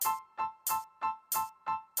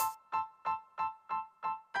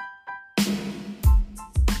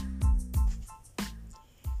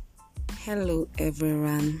Hello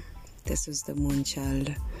everyone, this is the Moon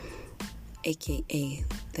Child, aka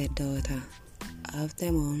the daughter of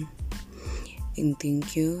the moon, and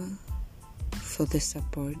thank you for the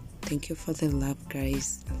support. Thank you for the love,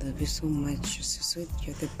 guys. I love you so much. You're so sweet.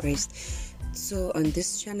 You're the best. So on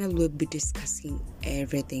this channel we'll be discussing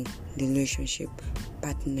everything: relationship,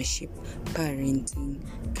 partnership, parenting,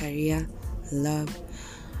 career, love,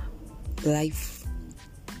 life,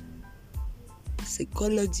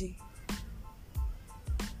 psychology,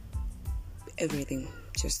 everything.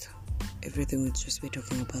 We'll just be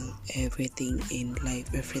talking about everything in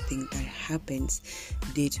life, everything that happens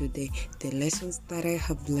day to day, the lessons that I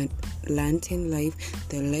have learned in life,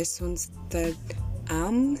 the lessons that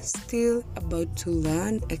I'm still about to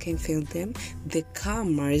learn. I can feel them, the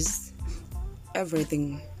karmas,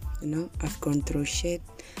 everything. I've gone through shit,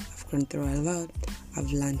 I've gone through a lot,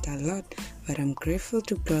 I've learned a lot, but I'm grateful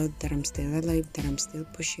to God that I'm still alive, that I'm still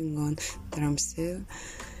pushing on, that I'm still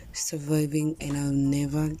surviving, and I'll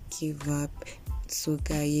never give up. So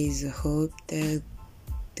guys, I hope that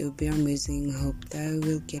they'll be amazing. I hope that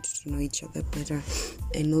we'll get to know each other better,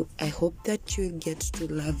 and I hope that you'll get to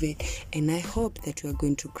love it, and I hope that we're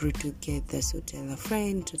going to grow together. So tell a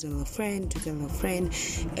friend to tell a friend to tell a friend,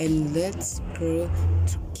 and let's grow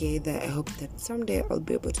together. I hope that someday I'll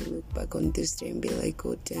be able to look back on this day and be like,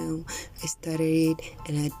 oh damn, I started it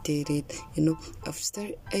and I did it. I have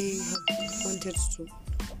wanted to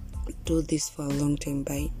do this for a long time,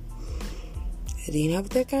 but I didn't have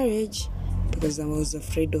the courage because I was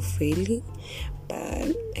afraid of failing.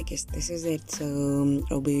 But I guess this is it. So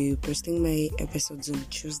I'll be posting my episodes on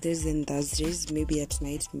Tuesdays and Thursdays, maybe at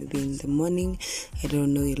night, maybe in the morning. I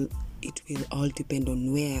don't know. It will all depend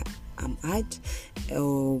on where I'm at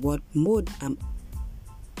or what mode I'm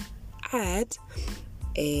at.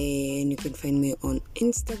 And you can find me on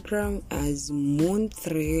Instagram as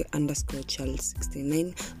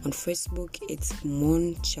moon3_child69. On Facebook it's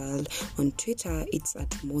moonchild. On Twitter it's at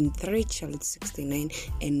moon3child69,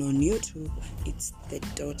 and on YouTube it's the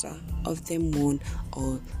daughter of the moon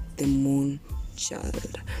or the moon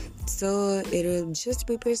child. So it will just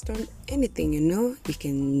be based on anything,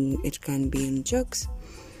 it can be in jokes.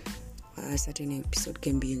 A certain episode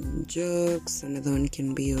can be on jokes, another one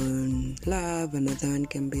can be on love, another one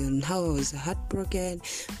can be on how I was heartbroken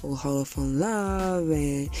or how I found love,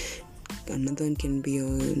 another one can be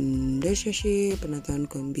on relationship, another one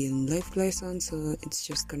can be on life lessons. So it's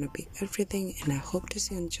just gonna be everything, and I hope to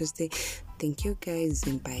see you on Tuesday. Thank you guys,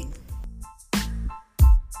 and bye.